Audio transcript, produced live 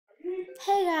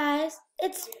Hey guys,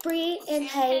 it's Bree and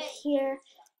Hay here,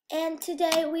 and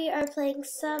today we are playing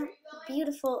some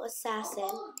beautiful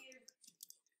assassin.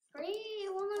 Bree,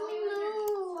 it won't let me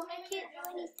move. I can't do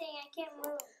anything. I can't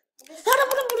move.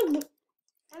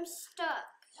 I'm stuck.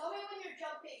 Tell me when you're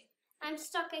jumping. I'm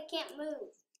stuck. I can't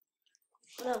move.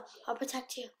 No, I'll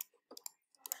protect you.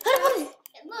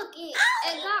 Look, it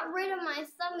got rid of my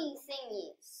thummy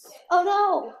thingies. Oh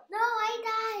no! No, I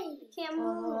died. Can't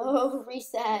move. Oh,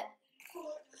 reset.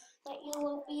 But you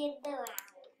will be in the lab.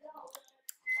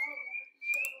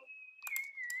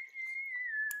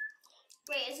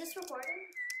 Wait, is this recording?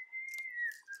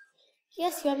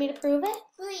 Yes, you want me to prove it?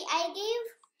 Wait, I gave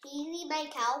Haley my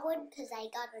cow one because I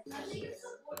got her tiny.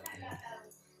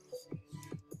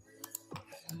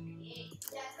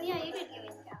 Oh yeah, you did give me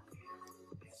the cow.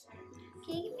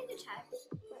 Can you give me the tag?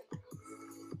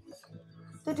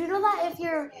 Did you know that if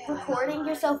you're recording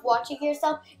yourself, watching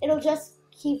yourself, it'll just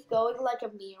keep going like a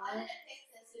mirror?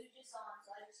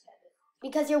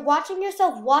 Because you're watching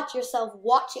yourself, watching yourself,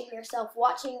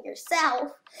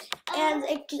 and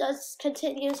it just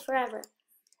continues forever.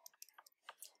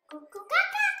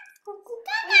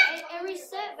 Wait, I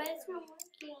reset, but it's not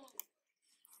working.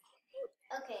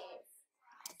 Okay.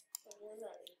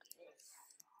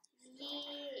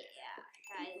 Yeah,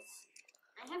 guys.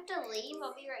 I have to leave.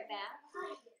 I'll be right back.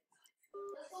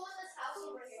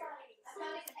 The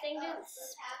thing didn't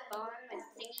spawn my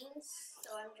thingies, so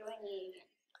I'm joining again.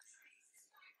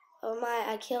 Oh my,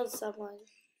 I killed someone.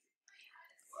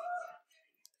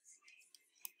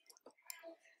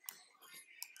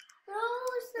 The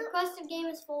requested game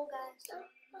is full, guys.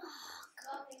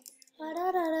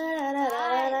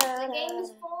 The game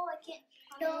is full. I can't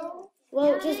go.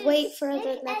 Well, just wait for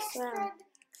the next round.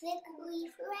 Click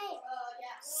refresh.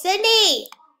 Sydney!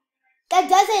 That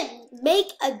doesn't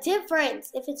make a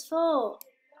difference if it's full.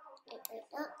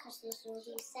 Because there's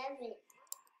only 7.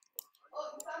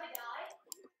 Oh, you found a guy?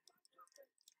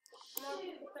 More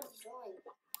people could join.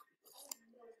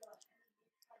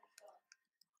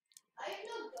 I have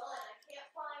no gun. I can't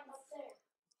find what's there.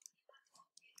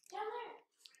 Down there.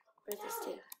 Where's this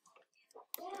team?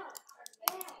 Down.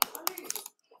 Under you.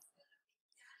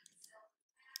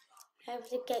 I have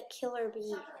to get Killer Bee. I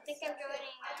think I'm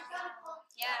joining.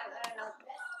 Yeah, I don't know.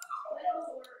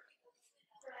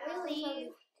 We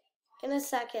leave. In a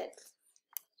second.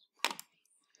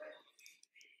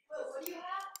 Wait, what do you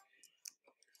have?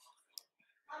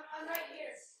 I'm right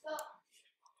here. Go.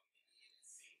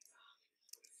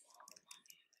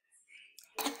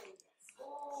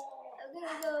 I'm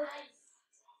gonna go.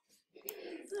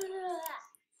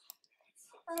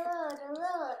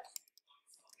 Look.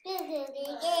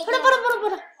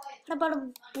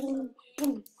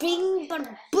 Bing,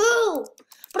 bada boo.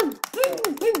 Bada bing,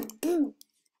 bing, bing.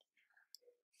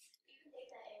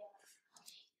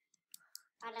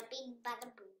 Bada bing, bada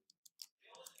boo.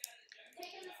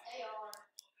 Taking this AR.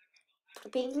 Bada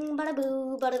bing, bada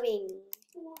boo, bada bing.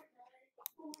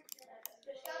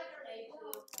 Just got a grenade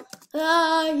too.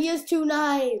 Ah, he has 2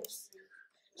 knives.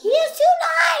 He has 2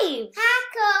 knives.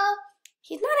 Hacker.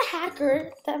 He's not a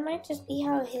hacker. That might just be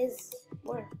how his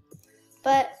work.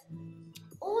 But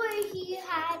Or he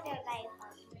had a knife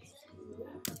on him.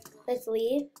 let's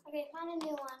leave. Okay, find a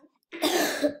new one.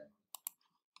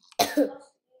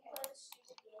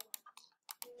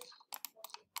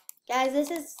 Guys,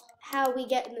 this is how we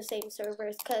get in the same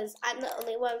servers because I'm the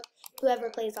only one who ever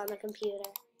plays on the computer.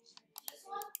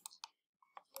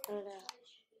 I don't know.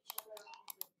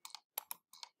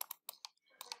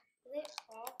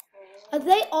 Are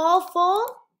they all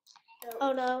full?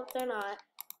 Oh no, they're not.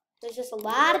 There's just a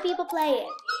lot of people playing.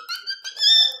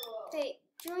 Okay,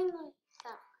 join the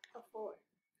before.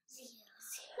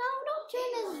 No, don't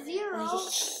join the 0.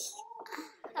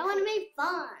 I want to make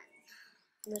fun.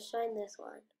 I'm gonna join this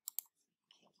one.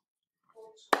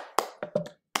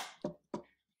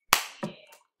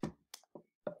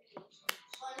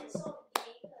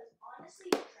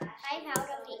 Five out of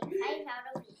 8.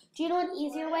 Do you know an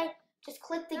easier way? Just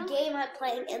click the game I'm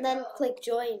playing and then click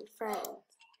join friends.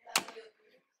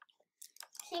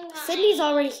 Sydney's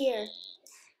already here.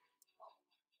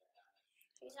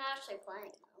 She's not actually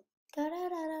playing though.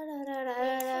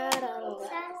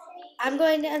 I'm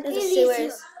going down to the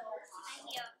sewers. I'm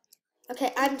here.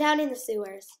 Okay, I'm down in the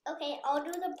sewers. Okay, I'll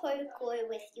do the parkour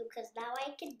with you because now I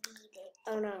can beat it.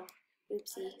 Oh no.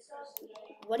 Oopsie.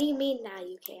 What do you mean now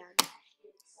you can?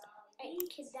 I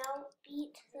can now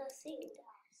beat the thing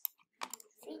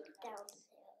down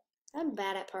there. I'm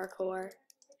bad at parkour.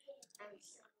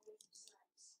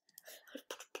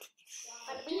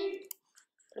 Bada bing.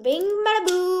 Bada bing, bada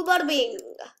boo, bada bing.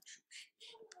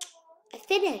 I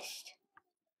finished.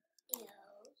 Yeah.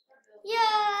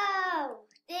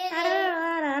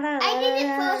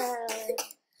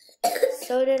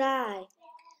 So did I.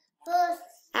 First.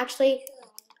 Actually,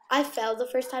 I failed the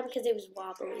first time because it was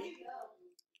wobbly.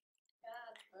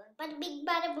 Bada big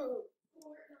bada boo.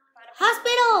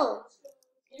 Hospital!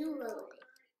 You wrote it.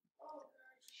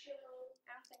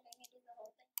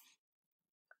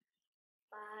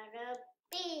 Bada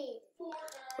big.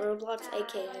 Roblox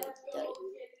AKA.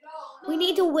 We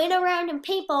need to win a round in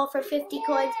paintball for 50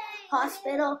 coins,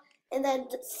 hospital, and then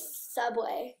the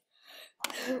subway.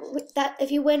 With that,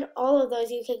 if you win all of those,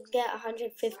 you can get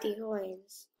 150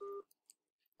 coins.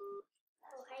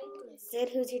 Sid,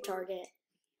 who's your target?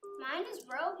 Mine is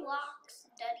Roblox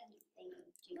study thing.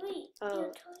 Wait.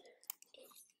 Oh.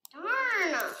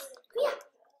 Darn. Yeah.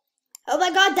 Oh my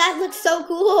god, that looks so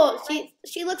cool.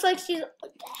 She looks like she's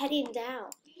heading down.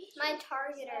 My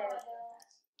targeter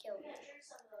killed me.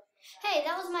 Hey,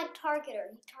 that was my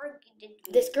targeter. He targeted me.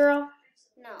 This girl?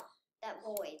 No, that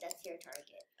boy. That's your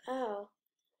target. Oh.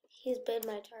 He's been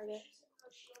my target.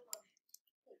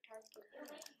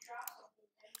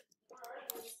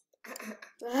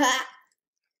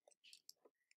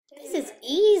 This is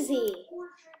easy.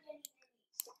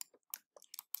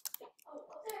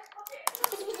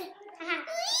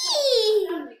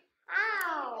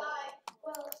 Ow.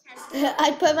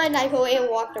 I put my knife away and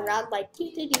walked around like do.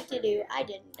 I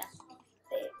did nothing.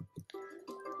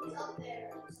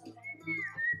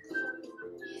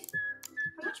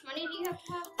 How much money do you have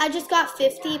to have? I just got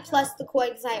 50 plus the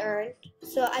coins I earned.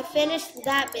 So I finished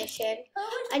that mission.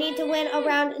 I need to win a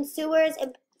round in sewers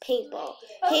and paintball.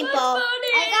 Paintball.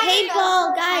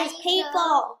 Paintball, guys,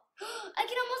 paintball. I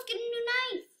can almost get a new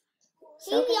knife.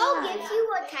 So Maybe I'll can I. give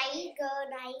you a tiger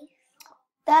knife.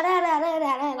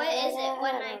 What is it?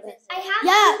 What knife is it? I have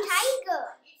Yes. a tiger.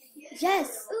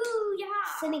 Yes. Ooh, yeah.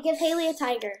 Cindy, give Haley a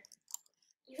tiger.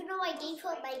 Even though I gave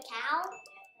her my cow.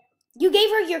 You gave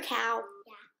her your cow.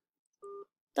 Yeah.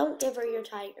 Don't give her your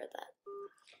tiger then.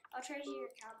 I'll treasure your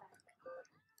cow back.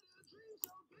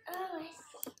 Oh,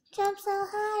 Jump so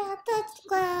high, I touch the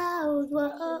clouds.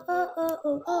 Whoa, oh, oh, oh,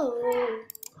 oh, oh.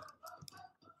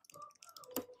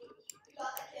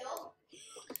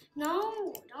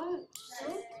 no, don't.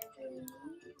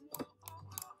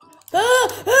 Ah,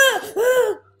 ah,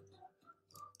 ah.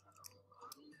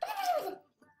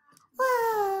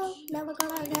 Whoa, never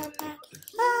gonna get back.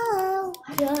 Oh,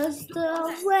 just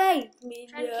wake me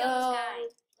Trying to kill this down. guy.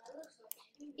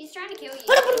 He's trying to kill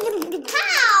you.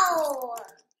 How?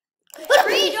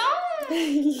 Free,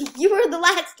 don't. You were the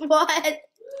last one.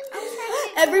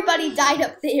 Everybody died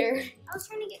up there. I was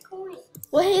trying to get coins.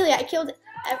 Well, Haley, I killed.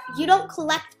 You don't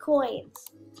collect coins.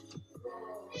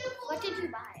 What did you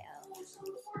buy?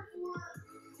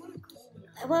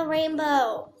 I want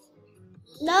rainbow.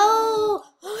 No.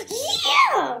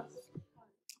 Yeah.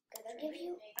 Did I give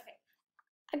you? Okay.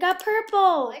 I got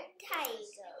purple. What tiger?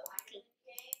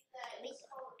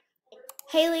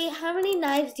 Haley, how many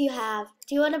knives do you have?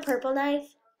 Do you want a purple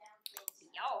knife?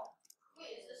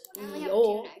 I only have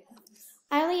Yo. 2 knives.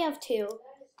 I only have 2.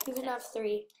 You can have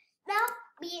 3. No,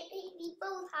 me and baby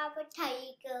both have a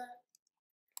tiger.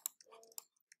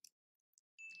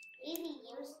 Baby,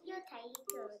 use your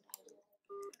tiger.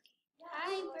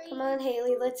 Hi, Bree. Come on,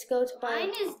 Haley, let's go to Mine mine.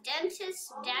 is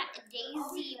Dentist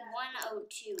Daisy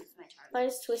 102 is my target. Mine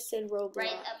is Twisted Roblox. Right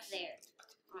up there,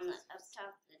 on the up top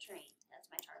of the train. That's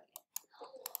my target.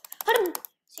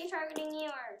 Is he targeting you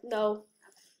or? No,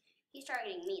 He's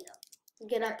targeting me though.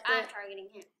 get up I'm there. targeting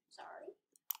him. Sorry.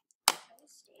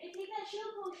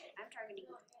 I'm targeting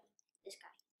this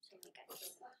guy. So we got to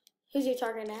Who's your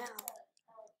target now?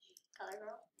 color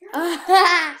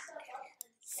girl.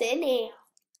 Sydney.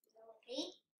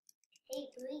 Hey,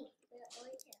 Bree.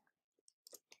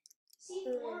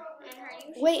 And her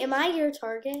usually. Wait, am I your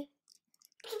target?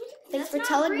 Thanks That's for not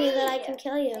telling me that I Bree. can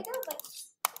kill you. I know, but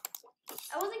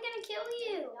I wasn't gonna kill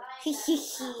you. Yay!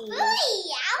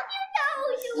 How do you know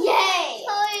you Yay.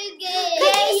 target?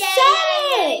 You said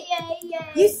it.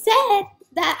 Yay. You said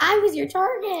that I was your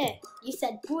target. You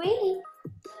said Bree.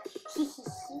 Oops,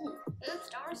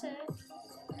 Star said.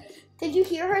 Did you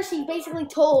hear her? She basically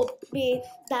told me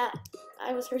that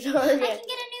I was her I can target. get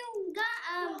a new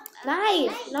gun.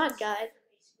 Knife, not gun.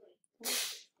 Let's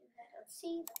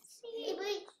see.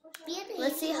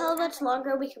 Let's see how much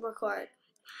longer we can record.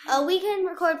 Oh, we can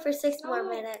record for 6 more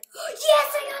minutes.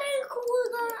 Yes, I got a cool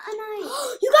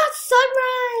knife. You got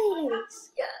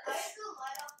sunrise.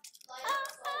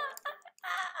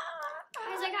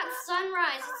 Guys, I got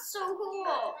sunrise. It's so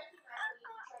cool.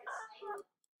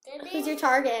 Who's your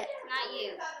target? Not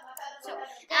you. So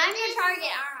I'm your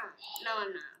target. No,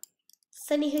 I'm not.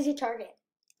 Sunny, who's your target?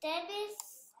 That is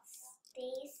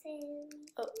Stacy.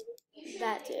 Oh,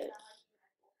 that dude.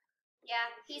 Yeah,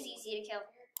 he's easy to kill.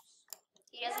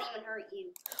 He doesn't even hurt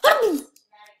you. Oh,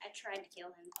 I tried to kill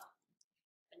him.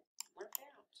 But it worked out.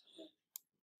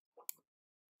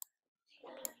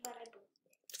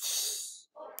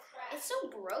 It's so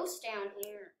gross down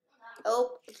here.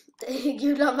 oh,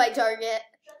 you're not my target.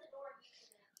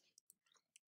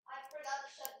 I forgot to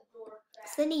shut the door.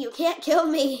 Cindy, you can't kill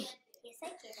me. Yes, I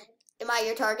can. Am I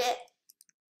your target?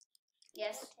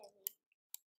 Yes.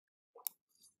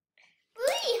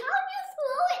 Lee, how'd you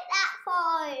throw it that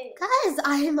far? Guys,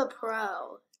 I am a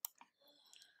pro.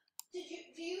 Do you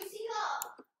see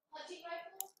hunting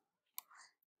rifle?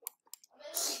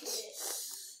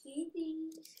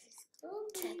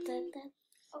 I'm gonna leave it.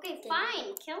 Okay,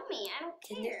 fine. Kill me. I don't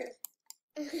care.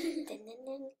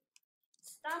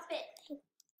 Stop it. You're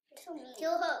so mean.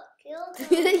 Kill her. Kill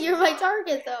her. You're my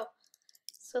target, though.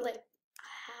 So, like,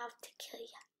 I have to kill you.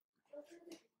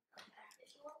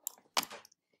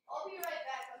 I'll be right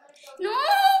back. I'm gonna go. No,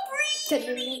 breathe.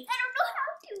 I don't know how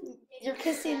to. You're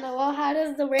kissing the wall. How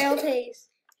does the rail taste?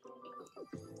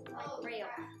 Like real.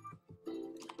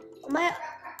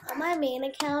 On my main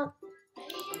account,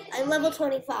 I'm level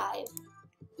 25.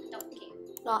 Don't care.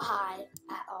 Not high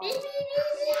at all. Amy,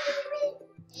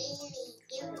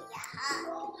 give me a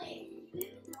hug.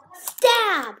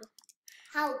 Stab!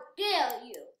 How dare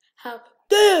you? How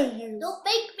dare you? Don't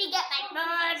make me get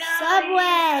my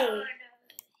Subway!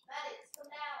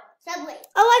 Subway.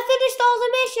 Oh, I finished all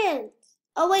the missions!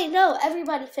 Oh, wait, no.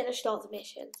 Everybody finished all the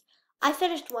missions. I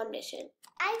finished one mission.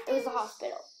 It was the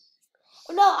hospital.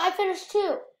 Oh, no, I finished two.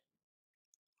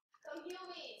 Come heal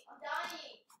me. I'm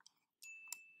dying.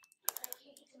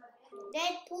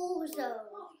 Deadpool zone.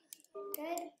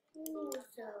 Deadpool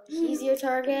zone. He's your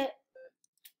target.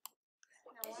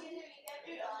 It's either you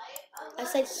get your eye. I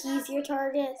said he's your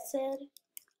target, Sid.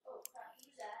 Oh, crap.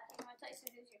 Who's that? Yep, my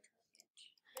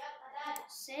dad.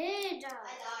 Sid. I I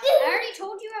died. already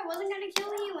told you I wasn't gonna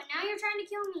kill you, and now you're trying to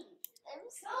kill me.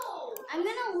 No. I'm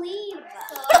gonna leave.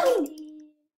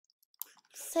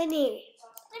 Sydney,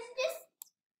 I'm just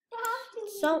talking.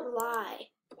 don't lie.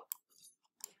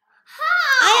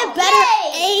 How? I have better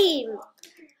Yay! aim.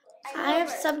 I I have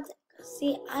never. something.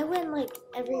 See, I win like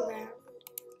every round.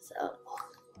 So,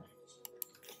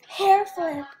 hair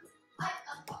flip,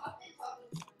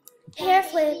 hair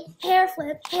flip, hair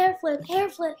flip, hair flip, hair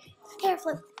flip, hair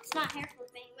flip, It's not hair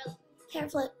flipping, really. hair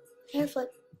flip, hair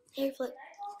flip, hair flip.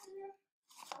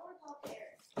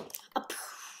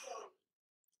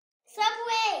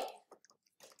 Subway.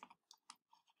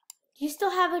 Do you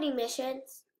still have any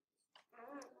missions?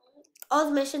 All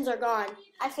the missions are gone.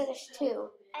 I finished two.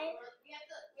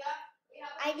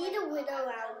 I need to win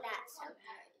around that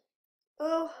subway.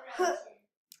 Oh,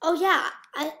 oh yeah,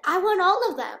 I won all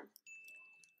of them.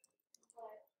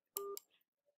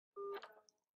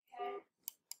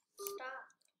 Stop.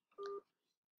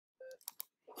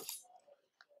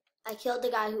 I killed the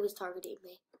guy who was targeting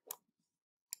me.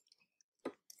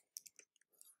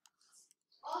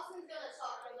 Austin's gonna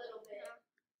talk a little bit.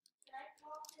 Can I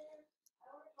talk to him? I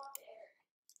want to talk to Eric.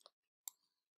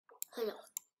 Hang on.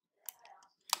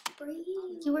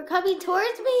 Breathe. You were coming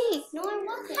towards me. No, I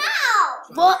wasn't. How?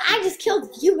 Well, I just killed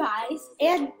you guys,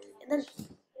 and then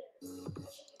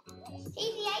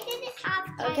Easy, I didn't have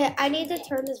time. okay, I need to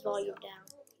turn this volume down.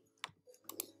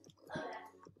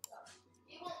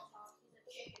 He won't talk. He's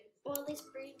a chicken. Well, at least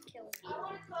breathe killed I you.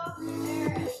 want to talk to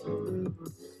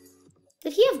Eric.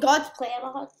 Did he have God's plan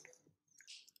on?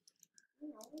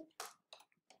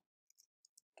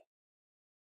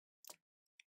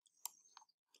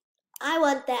 I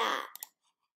want that.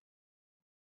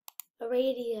 A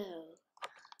radio.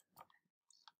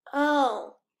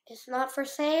 Oh, it's not for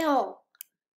sale.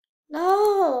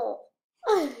 No.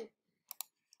 I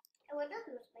wonder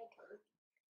who's my turn.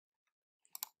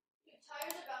 Your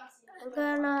tires are bouncing.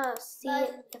 I'm gonna see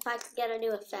if I can get a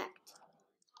new effect.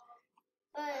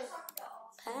 Buzz.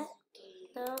 Pet?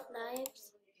 No,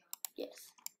 knives?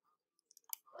 Yes.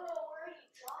 Oh, where are you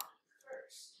dropping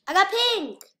first? I got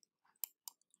pink!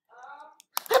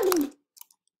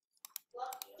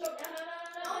 No,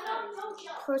 don't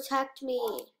jump. Protect me.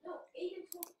 No, Aiden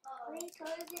told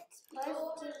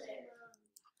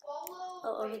follow.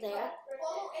 Oh, over there?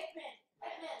 Follow Eggman.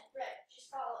 Eggman, Red. Just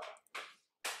follow.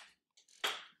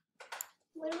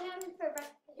 What do we have for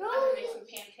breakfast? I'm gonna make some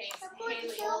pancakes.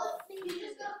 He's Haley,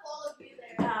 just gonna follow you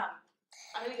there.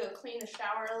 I'm gonna go clean the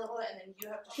shower a little, and then you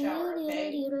have to shower, okay?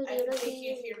 I have to take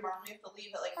you to your mom. We have to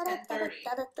leave at like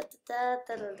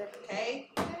 10:30. Okay?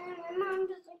 My mom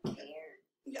doesn't care.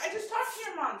 I just talked to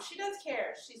your mom. She does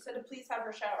care. She said to please have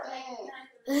her shower.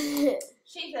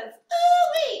 She says, "Ooh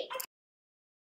wee,